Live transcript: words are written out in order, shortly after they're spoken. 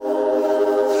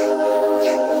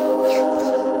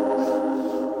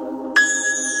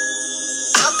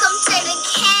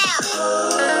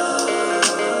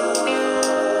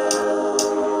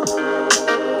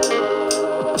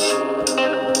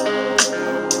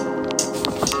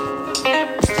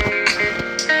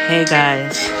Hey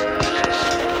guys,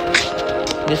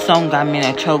 this song got me in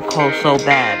a chokehold so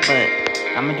bad, but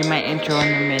I'm gonna do my intro in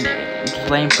a minute. I'm just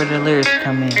waiting for the lyrics to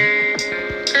come in.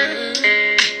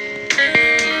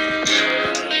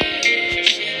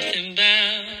 Something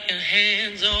about your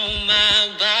hands on my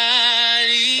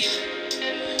body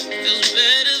feels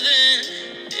better than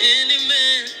any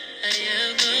man I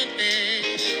ever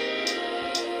met.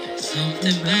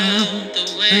 Something about the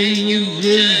way you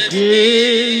just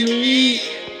gave me.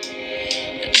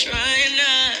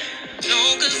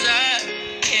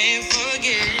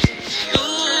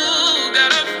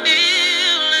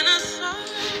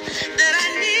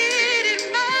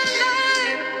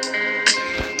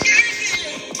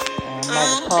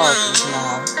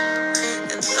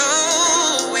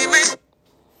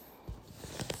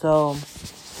 So,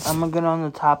 I'm gonna get on the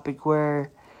topic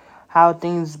where how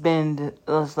things been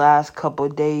those last couple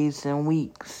of days and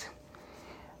weeks.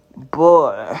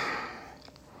 Boy,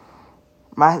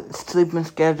 my sleeping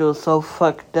schedule is so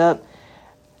fucked up.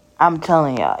 I'm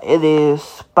telling y'all, it is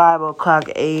 5 o'clock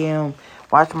a.m.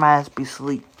 Watch my ass be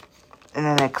asleep in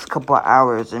the next couple of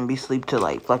hours and be asleep till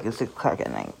like fucking 6 o'clock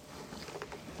at night.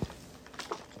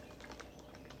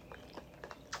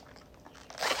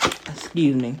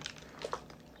 Excuse me.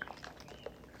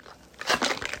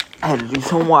 I had to drink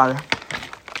some water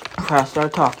before I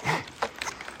start talking.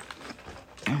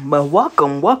 But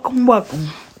welcome.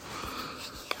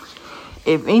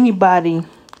 If anybody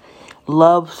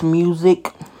loves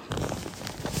music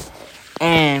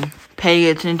and pay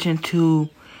attention to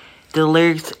the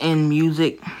lyrics in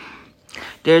music,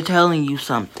 they're telling you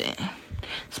something.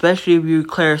 Especially if you're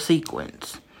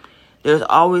clairsequence. There's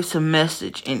always a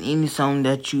message in any song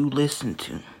that you listen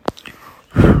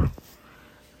to.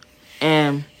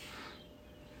 And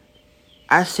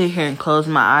I sit here and close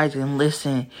my eyes and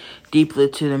listen deeply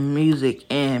to the music,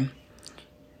 and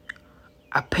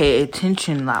I pay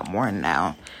attention a lot more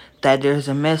now that there's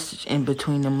a message in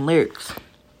between them lyrics.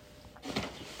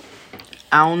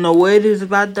 I don't know what it is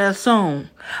about that song.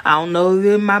 I don't know if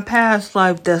in my past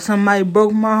life that somebody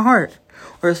broke my heart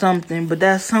or something, but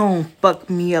that song fucked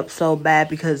me up so bad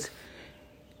because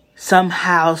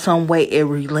somehow, some way it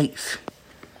relates.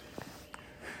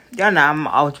 Y'all know I'm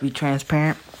always be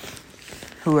transparent.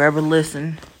 Whoever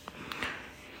listen,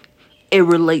 it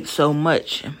relates so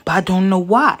much, but I don't know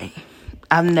why.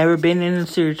 I've never been in a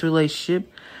serious relationship.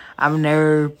 I've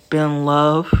never been in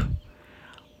love,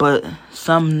 but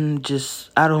some just,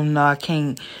 I don't know, I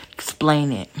can't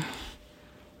explain it.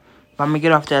 But I'm gonna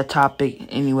get off that topic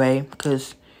anyway,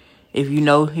 because if you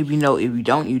know, if you know, if you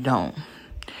don't, you don't.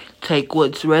 Take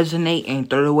what's resonate and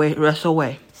throw the rest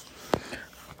away.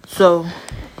 So,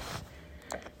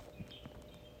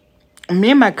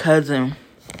 me and my cousin,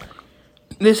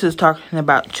 this is talking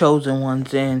about chosen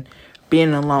ones and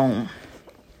being alone.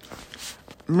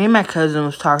 Me and my cousin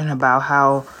was talking about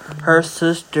how her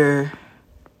sister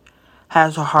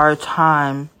has a hard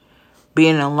time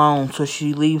being alone, so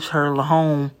she leaves her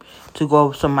home to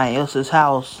go to somebody else's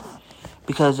house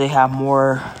because they have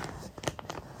more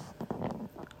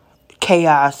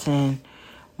chaos and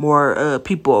more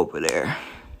people over there.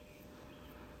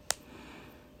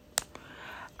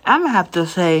 I'm gonna have to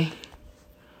say,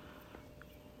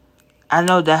 I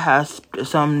know that has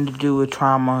something to do with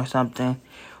trauma or something,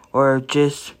 or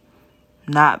just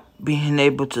not being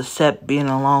able to accept being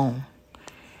alone.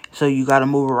 So you gotta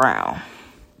move around.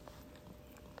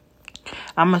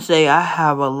 I'm gonna say I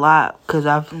have a lot, because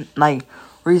I've, like,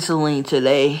 recently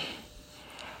today,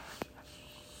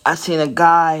 I seen a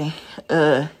guy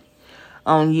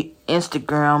on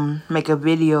Instagram make a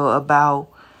video about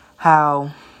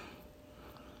how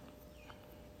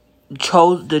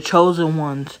the chosen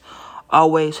ones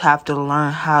always have to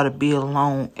learn how to be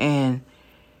alone and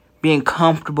being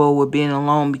comfortable with being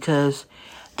alone, because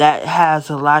that has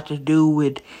a lot to do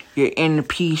with your inner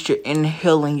peace, your inner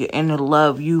healing, your inner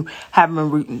love, you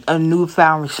having a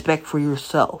newfound respect for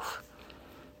yourself.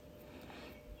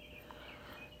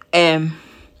 And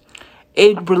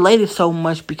it related so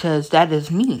much because that is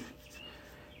me.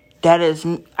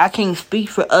 I can't speak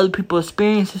for other people's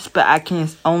experiences, but I can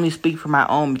only speak for my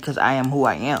own because I am who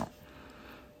I am.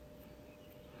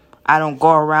 I don't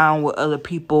go around with other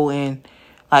people and,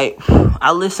 like,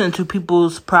 I listen to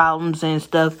people's problems and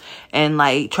stuff and,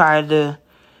 like, try to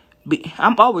be,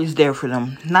 I'm always there for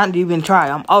them. Not even try,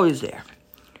 I'm always there.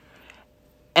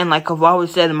 And like I've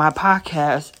always said in my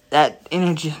podcast, that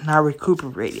energy is not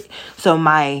recuperated. So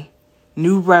my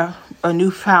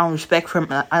newfound respect for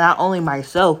not only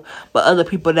myself, but other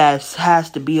people that has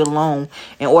to be alone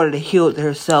in order to heal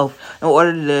themselves, in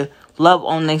order to love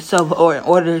on themselves, or in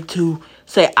order to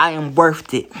say, I am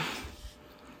worth it.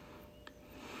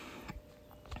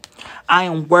 I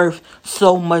am worth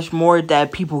so much more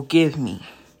that people give me.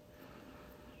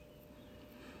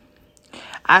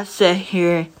 I sat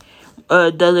here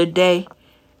the other day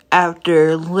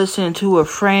after listening to a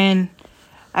friend.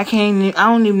 I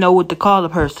don't even know what to call the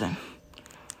person.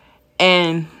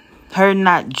 And her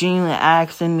not genuinely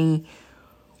asking me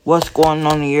what's going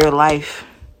on in your life.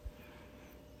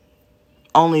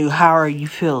 Only how are you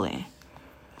feeling?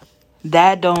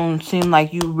 That don't seem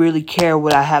like you really care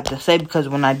what I have to say, because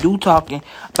when I do talking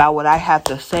about what I have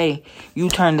to say, you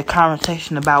turn the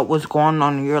conversation about what's going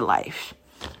on in your life.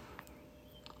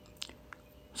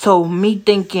 So me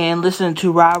thinking, listening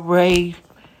to Rob Ray,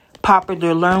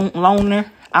 Popular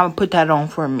Loner, I'm going to put that on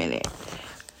for a minute.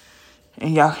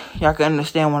 And y'all can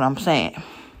understand what I'm saying.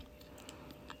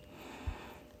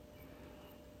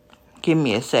 Give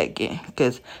me a second,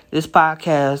 because this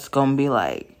podcast is going to be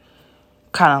like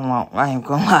kind of long. I ain't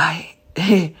going to lie.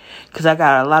 Because I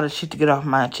got a lot of shit to get off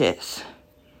my chest.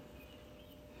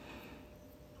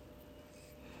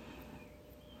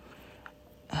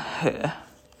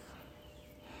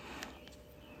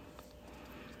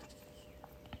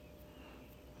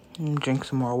 Drink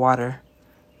some more water.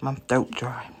 My throat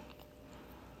dry.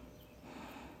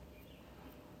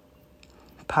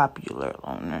 Popular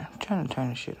Loner. I'm trying to turn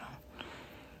this shit on.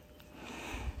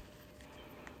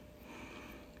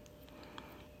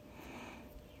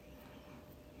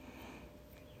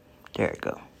 There it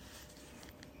go. I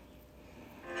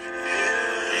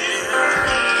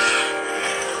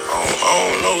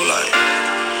don't know, like, I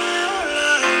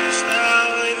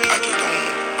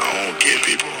don't get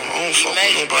people. I don't fuck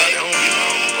with nobody. I don't be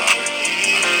around nobody.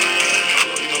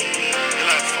 They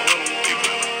like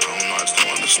people. I don't know, I just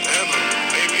don't understand them.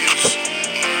 Maybe it's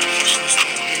just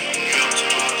get up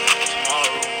tomorrow.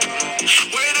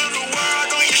 Weight of the world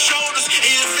on your shoulders, and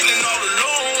you're feeling all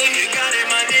alone. You got it,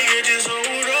 my nigga, just hold on.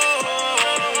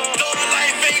 Though the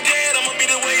life ain't dead, I'ma be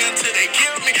the way until they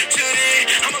kill me. Till then,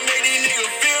 I'ma make these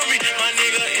niggas feel me. My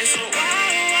nigga, it's a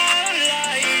wild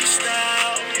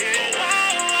lifestyle.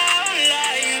 Wild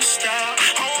lifestyle.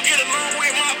 I don't get along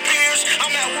with my peers.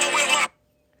 I'm at war with my.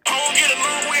 I don't get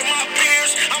along with my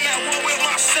peers. I'm at war with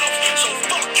myself. So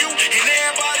fuck you and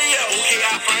everybody else. Okay,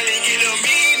 I finally get a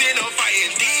meaning of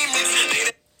fighting demons.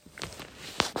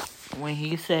 When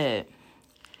he said,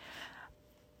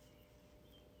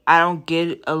 I don't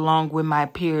get along with my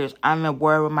peers, I'm at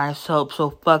war with myself, so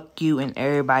fuck you and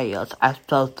everybody else. I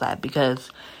felt that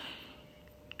because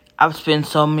I've spent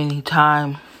so many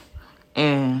time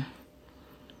in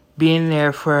being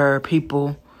there for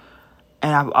people,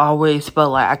 and I've always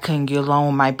felt like I couldn't get along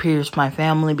with my peers, my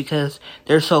family, because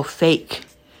they're so fake.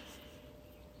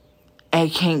 I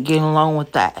can't get along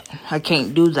with that. I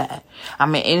can't do that.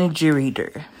 I'm an energy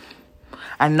reader.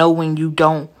 I know when you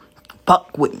don't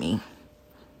fuck with me.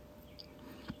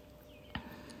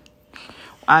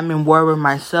 I'm in war with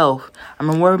myself. I'm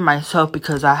in war with myself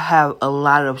because I have a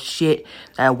lot of shit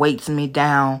that weights me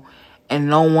down, and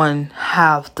no one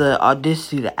have the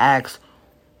audacity to ask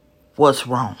what's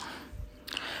wrong.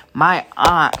 My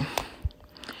aunt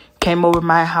came over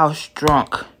my house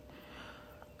drunk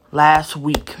last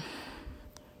week.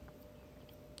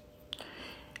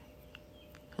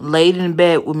 Laid in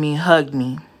bed with me, hugged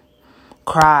me,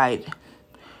 cried,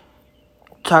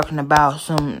 talking about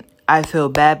I feel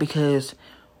bad because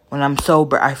when I'm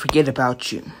sober, I forget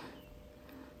about you.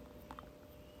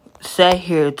 Sat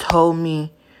here, told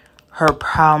me her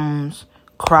problems,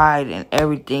 cried and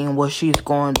everything, what she's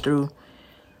going through,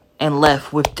 and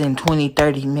left within 20,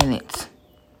 30 minutes.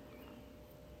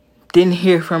 Didn't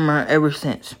hear from her ever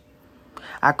since.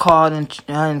 I called and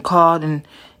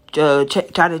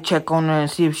try to check on her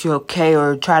and see if she's okay,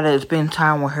 or try to spend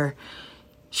time with her.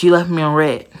 She left me on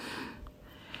red.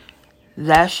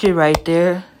 That shit right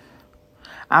there.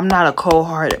 I'm not a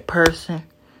cold-hearted person,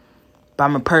 but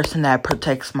I'm a person that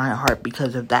protects my heart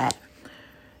because of that.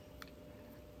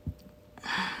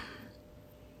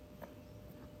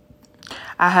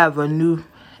 I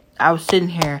was sitting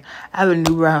here, I have a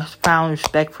newfound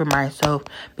respect for myself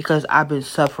because I've been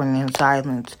suffering in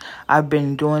silence. I've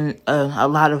been doing a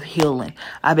lot of healing.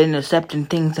 I've been accepting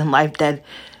things in life that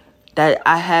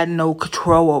I had no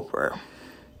control over.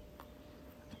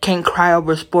 Can't cry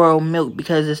over spoiled milk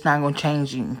because it's not going to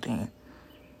change anything.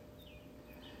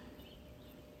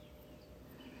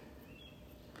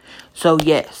 So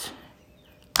yes,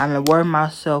 I'm at war with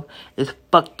myself. It's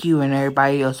fuck you and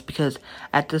everybody else, because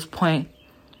at this point,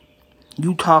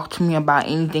 you talk to me about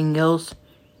anything else,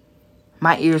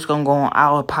 my ear's gonna go on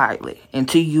autopilot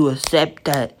until you accept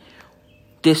that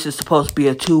this is supposed to be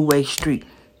a two-way street.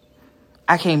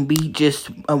 I can't be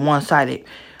just a one-sided.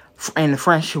 and the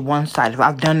friendship one-sided.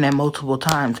 I've done that multiple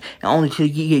times, and only to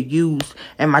get used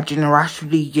and my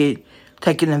generosity get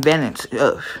taken advantage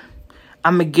of.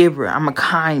 I'm a giver. I'm a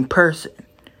kind person.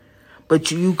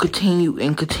 But you continue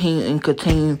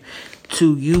to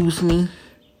use me.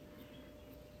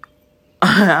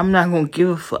 I'm not going to give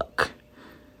a fuck.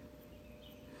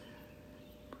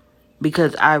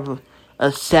 Because I've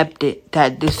accepted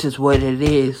that this is what it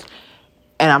is.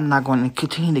 And I'm not going to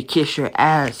continue to kiss your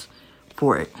ass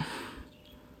for it.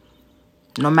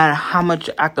 No matter how much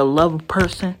I could love a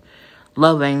person,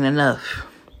 love ain't enough.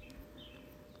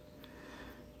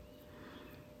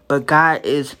 But God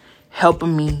is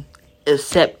helping me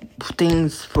accept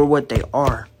things for what they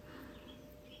are.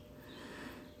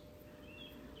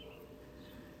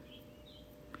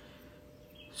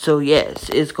 So yes,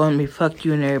 it's going to be fuck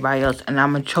you and everybody else. And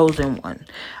I'm a chosen one.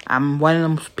 I'm one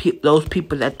of those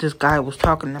people that this guy was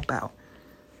talking about.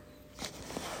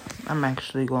 I'm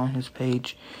actually going on his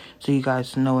page so you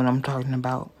guys know what I'm talking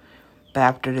about. But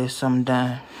after this, I'm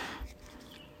done.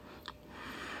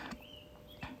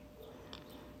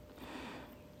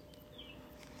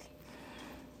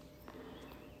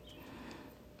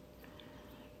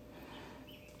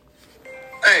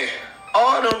 Hey,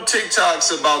 all them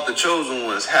TikToks about the chosen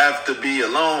ones have to be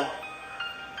alone.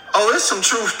 Oh, there's some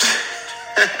truth.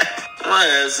 My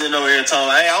ass sitting over here talking,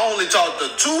 hey, I only talked to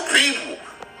 2 people.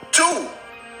 2.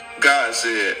 God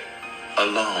said,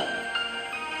 alone.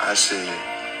 I said,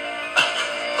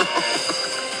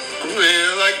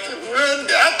 man, like,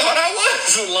 I thought I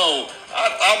was alone.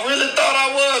 I really thought I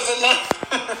was alone.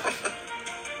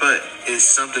 But it's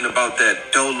something about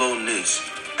that dolo-ness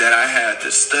that I had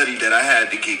to study, that I had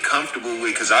to get comfortable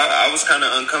with, because I was kind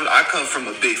of uncomfortable. I come from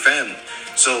a big family,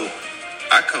 so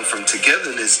I come from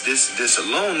togetherness. This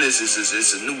aloneness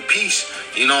is a new piece.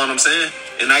 You know what I'm saying?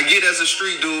 And I get as a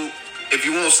street dude, if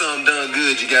you want something done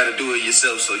good, you got to do it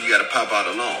yourself, so you got to pop out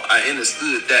alone. I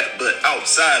understood that, but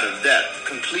outside of that,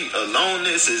 complete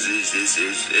aloneness is a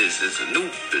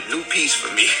new piece for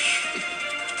me.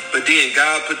 But then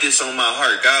God put this on my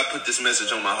heart. God put this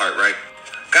message on my heart, right?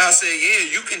 God said, yeah,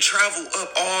 you can travel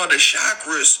up all the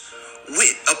chakras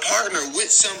with a partner,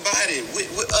 with somebody,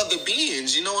 with other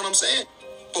beings. You know what I'm saying?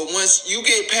 But once you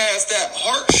get past that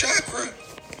heart chakra,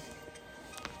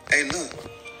 hey, look,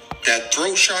 that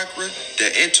throat chakra,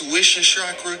 that intuition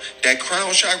chakra, that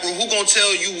crown chakra, who gonna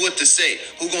tell you what to say?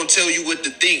 Who gonna tell you what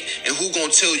to think? And who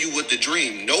gonna tell you what to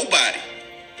dream? Nobody.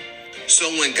 So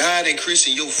when God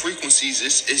increasing your frequencies,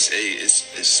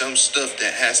 it's some stuff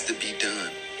that has to be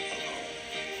done.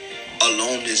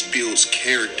 Aloneness builds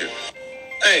character.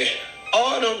 Hey,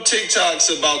 all them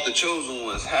TikToks about the chosen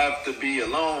ones have to be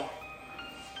alone.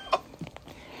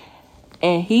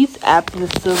 And he's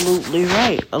absolutely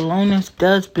right. Aloneness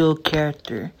does build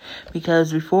character.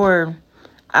 Because before,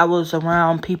 I was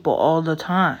around people all the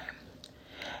time.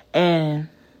 And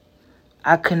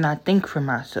I could not think for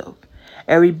myself.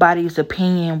 Everybody's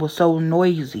opinion was so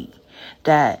noisy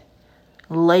that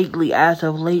as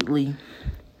of lately,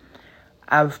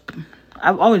 I've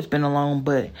always been alone,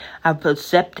 but I've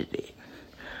accepted it.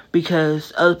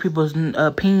 Because other people's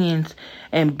opinions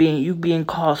and being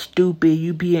called stupid,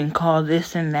 you being called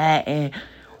this and that, and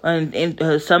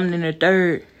something in the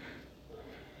third,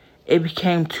 it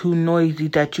became too noisy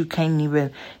that you can't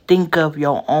even think of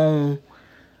your own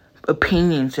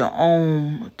opinions, your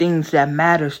own things that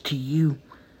matters to you.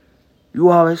 You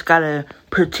always gotta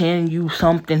pretend you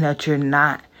something that you're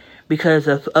not because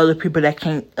of other people that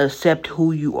can't accept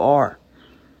who you are.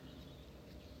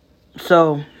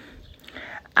 So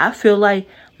I feel like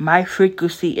my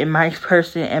frequency and my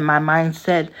person and my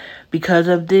mindset because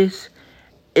of this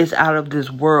is out of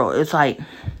this world. It's like,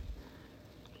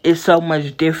 it's so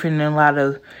much different than a lot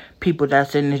of people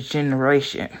that's in this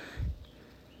generation.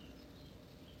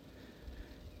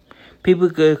 People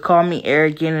could call me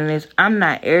arrogant in this. I'm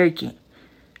not arrogant.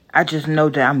 I just know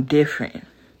that I'm different.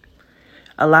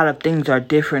 A lot of things are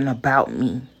different about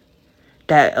me.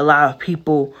 That a lot of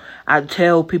people, I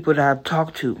tell people that I've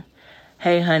talked to,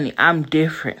 hey honey, I'm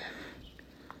different.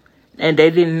 And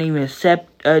they didn't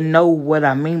even know what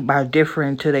I mean by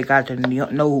different until they got to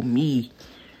know me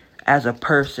as a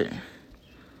person.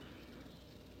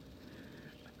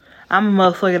 I'm a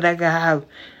motherfucker that can have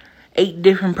 8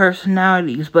 different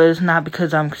personalities, but it's not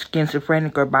because I'm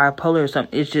schizophrenic or bipolar or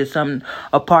something. It's just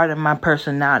a part of my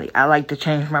personality. I like to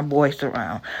change my voice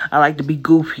around. I like to be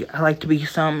goofy. I like to be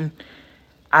something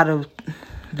out of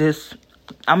this,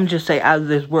 I'm just say out of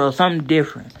this world, something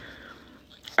different.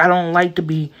 I don't like to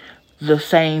be the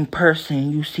same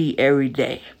person you see every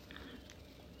day.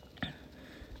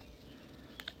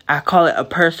 I call it a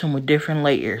person with different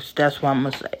layers. That's what I'm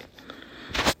going to say.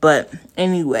 But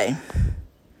anyway,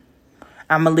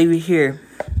 I'm going to leave it here.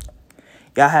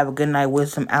 Y'all have a good night.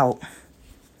 Wisdom out.